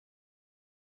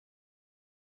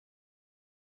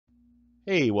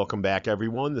Hey, welcome back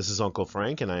everyone. This is Uncle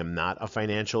Frank and I am not a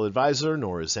financial advisor,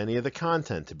 nor is any of the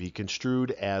content to be construed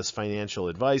as financial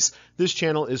advice. This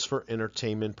channel is for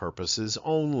entertainment purposes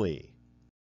only.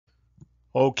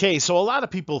 Okay, so a lot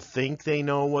of people think they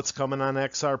know what's coming on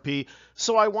XRP,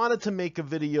 so I wanted to make a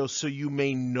video so you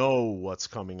may know what's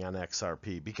coming on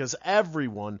XRP, because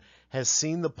everyone has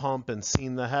seen the pump and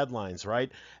seen the headlines,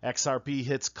 right? XRP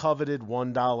hits coveted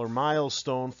 $1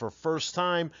 milestone for first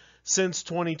time since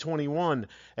 2021.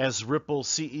 As Ripple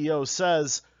CEO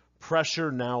says,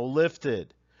 pressure now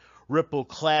lifted. Ripple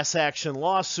class action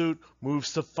lawsuit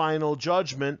moves to final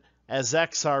judgment as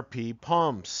XRP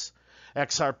pumps.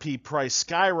 XRP price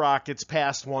skyrockets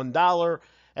past $1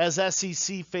 as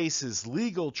SEC faces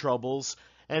legal troubles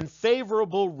and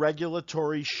favorable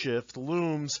regulatory shift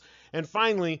looms. And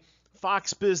finally,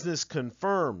 Fox Business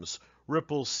confirms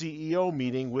Ripple CEO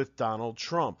meeting with Donald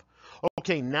Trump.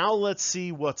 Okay, now let's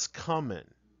see what's coming.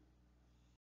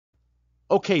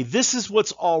 Okay, this is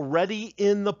what's already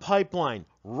in the pipeline.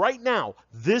 Right now,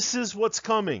 this is what's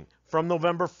coming. From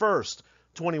November 1st,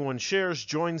 21 Shares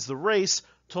joins the race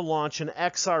to launch an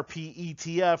XRP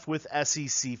ETF with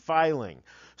SEC filing.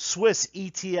 Swiss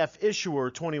ETF issuer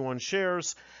 21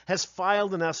 Shares has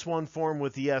filed an S1 form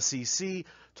with the SEC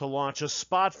to launch a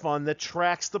spot fund that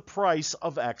tracks the price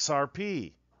of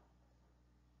XRP.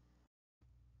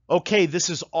 Okay, this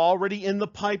is already in the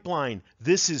pipeline.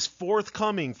 This is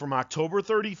forthcoming from October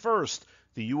 31st.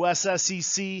 The US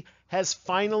SEC has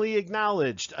finally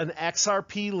acknowledged an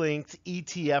XRP-linked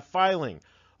ETF filing.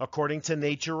 According to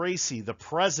Nature Racy, the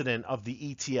president of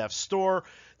the ETF store,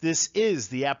 this is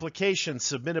the application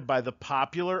submitted by the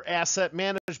popular asset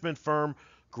management firm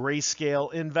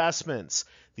Grayscale Investments.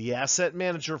 The asset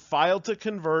manager filed to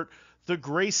convert the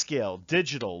Grayscale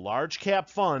Digital Large Cap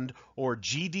Fund, or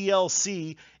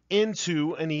GDLC,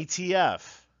 into an ETF.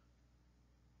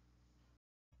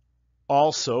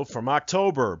 Also from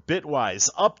October, Bitwise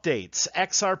updates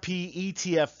XRP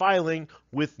ETF filing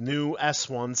with new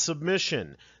S1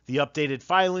 submission. The updated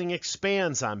filing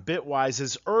expands on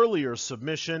Bitwise's earlier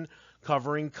submission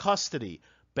covering custody,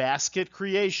 basket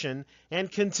creation,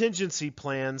 and contingency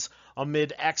plans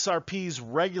amid XRP's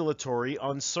regulatory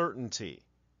uncertainty.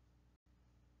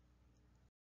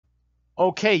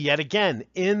 Okay, yet again,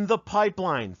 in the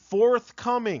pipeline,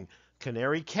 forthcoming,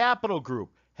 Canary Capital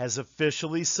Group has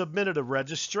officially submitted a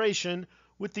registration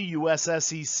with the US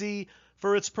SEC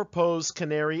for its proposed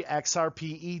Canary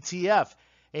XRP ETF,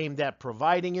 aimed at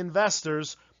providing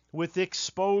investors with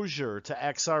exposure to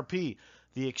XRP.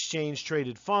 The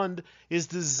exchange-traded fund is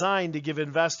designed to give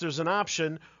investors an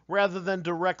option rather than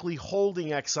directly holding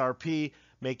XRP,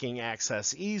 making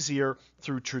access easier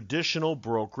through traditional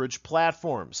brokerage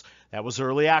platforms. That was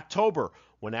early October,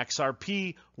 when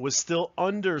XRP was still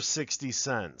under 60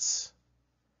 cents.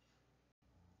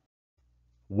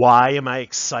 Why am I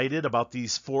excited about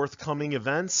these forthcoming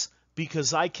events?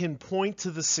 Because I can point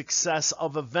to the success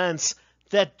of events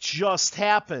that just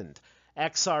happened.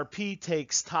 XRP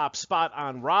takes top spot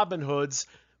on Robinhood's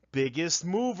biggest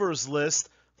movers list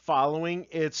following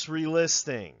its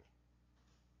relisting.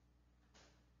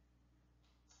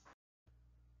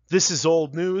 This is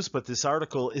old news, but this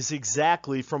article is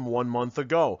exactly from 1 month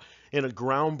ago. In a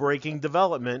groundbreaking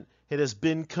development, it has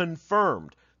been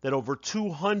confirmed that over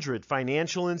 200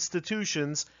 financial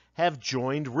institutions have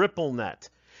joined RippleNet.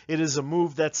 It is a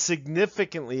move that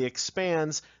significantly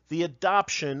expands the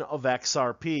adoption of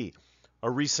XRP. A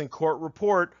recent court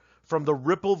report from the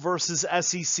Ripple versus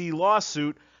SEC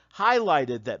lawsuit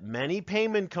highlighted that many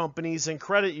payment companies and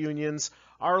credit unions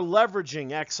are leveraging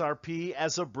XRP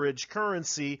as a bridge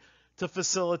currency to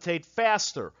facilitate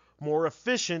faster, more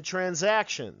efficient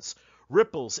transactions.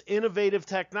 Ripple's innovative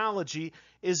technology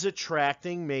is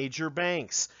attracting major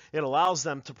banks. It allows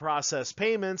them to process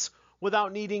payments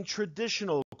without needing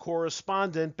traditional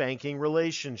correspondent banking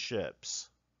relationships.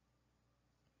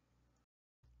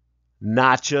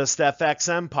 Not just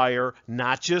FX Empire,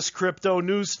 not just crypto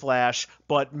newsflash,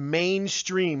 but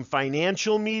mainstream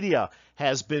financial media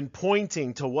has been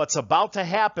pointing to what's about to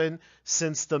happen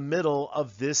since the middle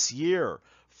of this year.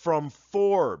 From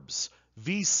Forbes,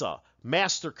 Visa,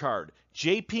 MasterCard,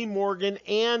 JP Morgan,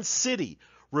 and Citi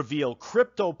reveal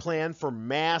crypto plan for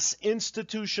mass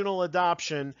institutional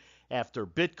adoption after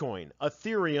Bitcoin,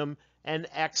 Ethereum, and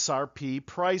XRP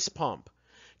price pump.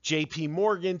 JP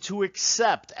Morgan to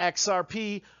accept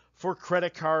XRP for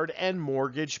credit card and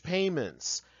mortgage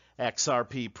payments.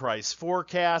 XRP price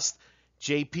forecast,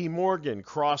 JP Morgan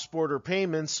cross-border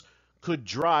payments could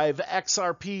drive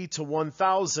XRP to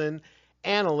 1,000,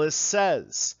 analyst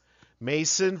says.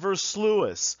 Mason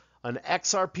Versluis, an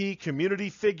XRP community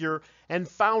figure and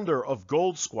founder of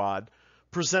Gold Squad,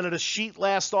 presented a sheet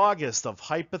last August of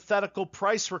hypothetical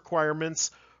price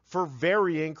requirements for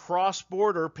varying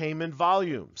cross-border payment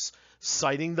volumes.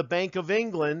 Citing the Bank of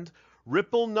England,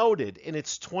 Ripple noted in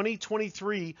its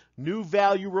 2023 New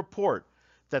Value Report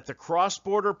that the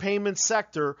cross-border payment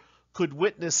sector could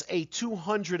witness a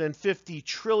 $250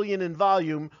 trillion in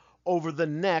volume over the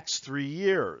next 3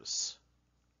 years.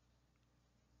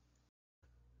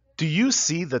 Do you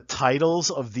see the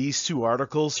titles of these two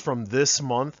articles from this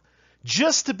month?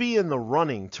 Just to be in the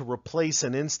running to replace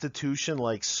an institution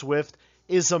like SWIFT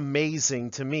is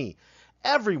amazing to me.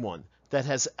 Everyone that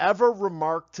has ever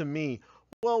remarked to me,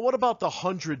 well, what about the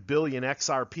 100 billion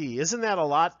XRP? Isn't that a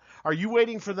lot? Are you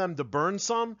waiting for them to burn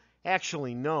some?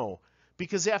 Actually, no.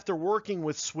 Because after working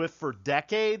with SWIFT for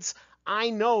decades,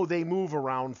 I know they move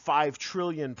around 5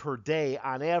 trillion per day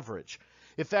on average.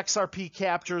 If XRP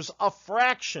captures a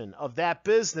fraction of that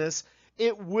business,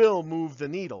 it will move the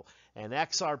needle. And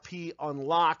XRP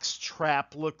unlocks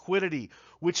trap liquidity,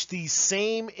 which these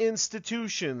same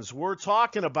institutions we're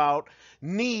talking about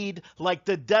need like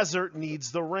the desert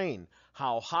needs the rain.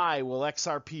 How high will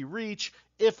XRP reach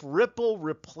if Ripple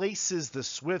replaces the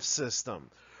SWIFT system?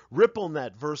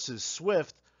 RippleNet versus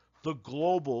SWIFT, the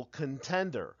global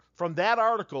contender. From that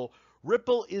article,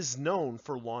 Ripple is known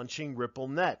for launching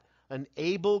RippleNet, an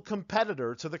able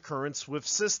competitor to the current SWIFT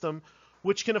system,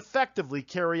 which can effectively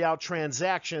carry out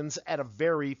transactions at a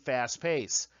very fast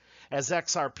pace. As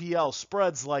XRPL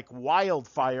spreads like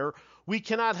wildfire, we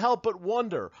cannot help but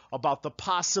wonder about the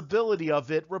possibility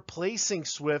of it replacing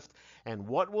SWIFT and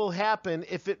what will happen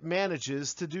if it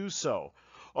manages to do so.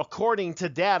 According to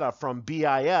data from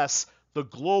BIS, the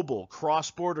global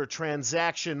cross-border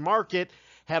transaction market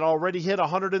had already hit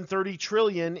 130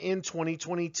 trillion in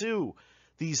 2022.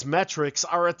 These metrics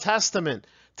are a testament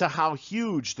to how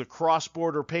huge the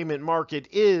cross-border payment market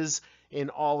is in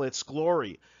all its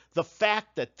glory. The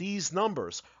fact that these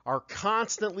numbers are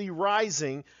constantly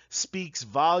rising speaks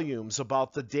volumes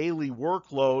about the daily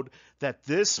workload that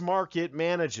this market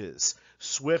manages.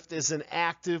 SWIFT is an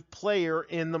active player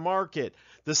in the market.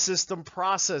 The system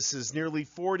processes nearly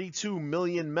 42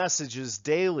 million messages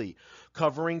daily,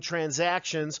 covering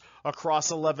transactions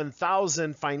across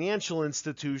 11,000 financial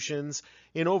institutions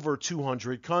in over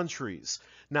 200 countries.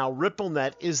 Now,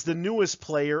 RippleNet is the newest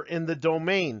player in the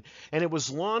domain, and it was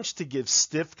launched to give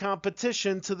stiff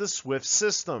competition to the SWIFT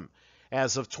system.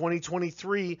 As of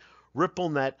 2023,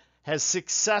 RippleNet has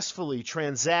successfully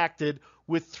transacted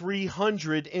with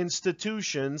 300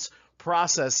 institutions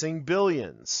processing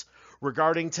billions.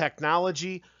 Regarding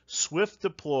technology, SWIFT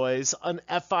deploys an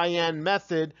FIN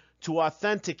method to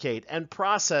authenticate and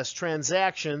process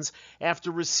transactions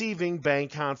after receiving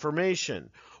bank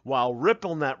confirmation, while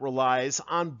RippleNet relies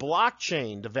on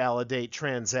blockchain to validate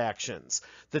transactions.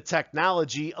 The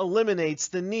technology eliminates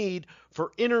the need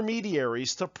for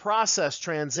intermediaries to process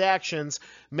transactions,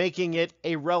 making it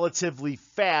a relatively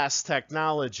fast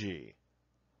technology.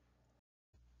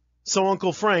 So,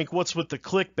 Uncle Frank, what's with the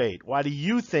clickbait? Why do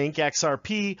you think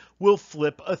XRP will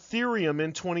flip Ethereum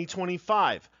in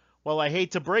 2025? Well, I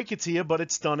hate to break it to you, but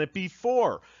it's done it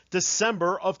before.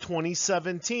 December of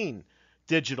 2017.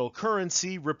 Digital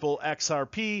currency, Ripple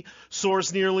XRP,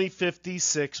 soars nearly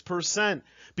 56%,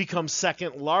 becomes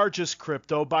second largest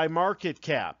crypto by market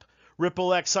cap. Ripple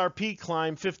XRP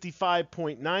climbed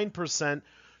 55.9%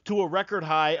 to a record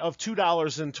high of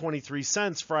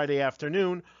 $2.23 Friday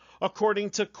afternoon, according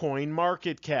to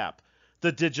CoinMarketCap.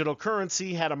 The digital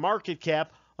currency had a market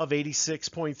cap of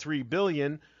 $86.3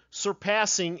 billion,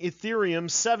 surpassing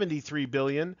Ethereum's $73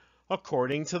 billion,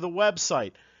 according to the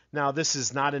website. Now, this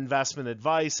is not investment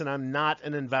advice, and I'm not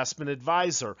an investment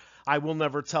advisor. I will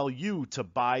never tell you to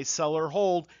buy, sell, or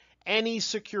hold any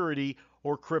security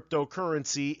or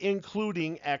cryptocurrency,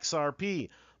 including XRP.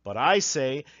 But I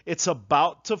say it's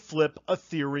about to flip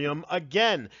Ethereum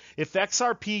again. If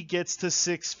XRP gets to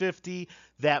 650,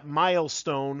 that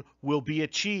milestone will be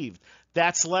achieved.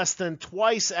 That's less than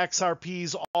twice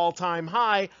XRP's all-time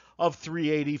high of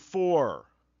 384.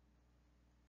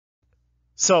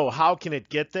 So how can it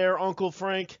get there, Uncle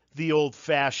Frank? The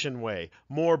old-fashioned way.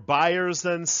 More buyers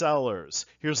than sellers.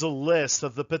 Here's a list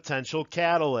of the potential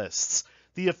catalysts.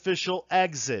 The official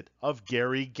exit of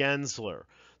Gary Gensler.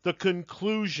 The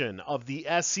conclusion of the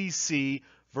SEC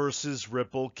versus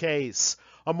Ripple case.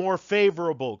 A more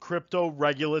favorable crypto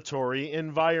regulatory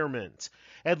environment.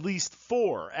 At least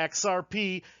 4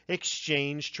 XRP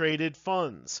exchange-traded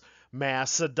funds.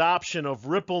 Mass adoption of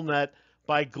RippleNet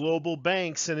by global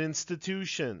banks and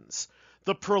institutions.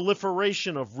 The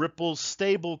proliferation of Ripple's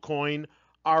stablecoin,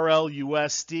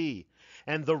 RLUSD.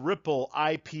 And the Ripple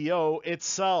IPO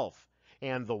itself.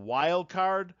 And the wild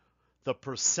card? the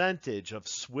percentage of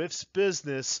Swift's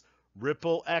business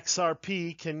Ripple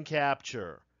XRP can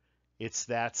capture. It's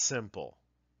that simple.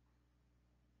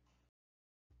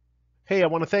 Hey, I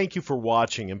want to thank you for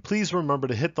watching, and please remember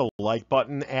to hit the like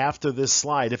button after this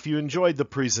slide if you enjoyed the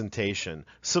presentation.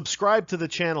 Subscribe to the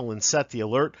channel and set the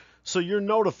alert so you're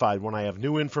notified when I have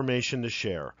new information to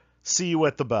share. See you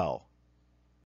at the bell.